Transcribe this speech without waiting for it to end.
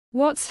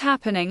What's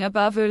happening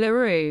above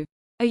Uluru?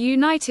 A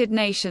United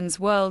Nations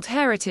World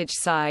Heritage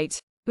Site,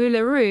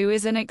 Uluru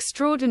is an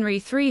extraordinary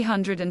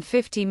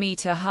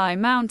 350-metre high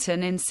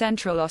mountain in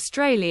central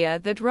Australia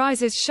that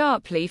rises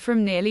sharply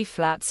from nearly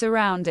flat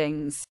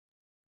surroundings.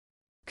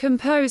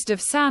 Composed of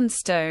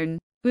sandstone,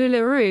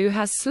 Uluru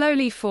has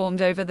slowly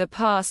formed over the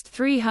past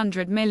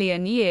 300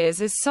 million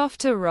years as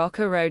softer rock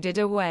eroded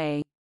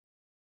away.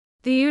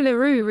 The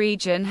Uluru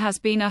region has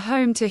been a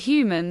home to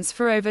humans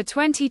for over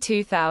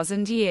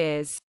 22,000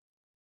 years.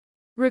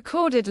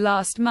 Recorded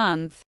last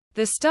month,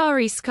 the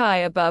starry sky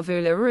above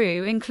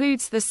Uluru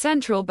includes the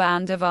central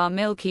band of our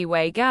Milky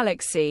Way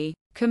galaxy,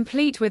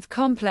 complete with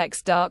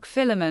complex dark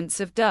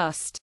filaments of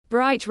dust,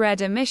 bright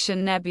red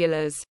emission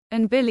nebulas,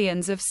 and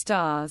billions of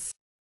stars.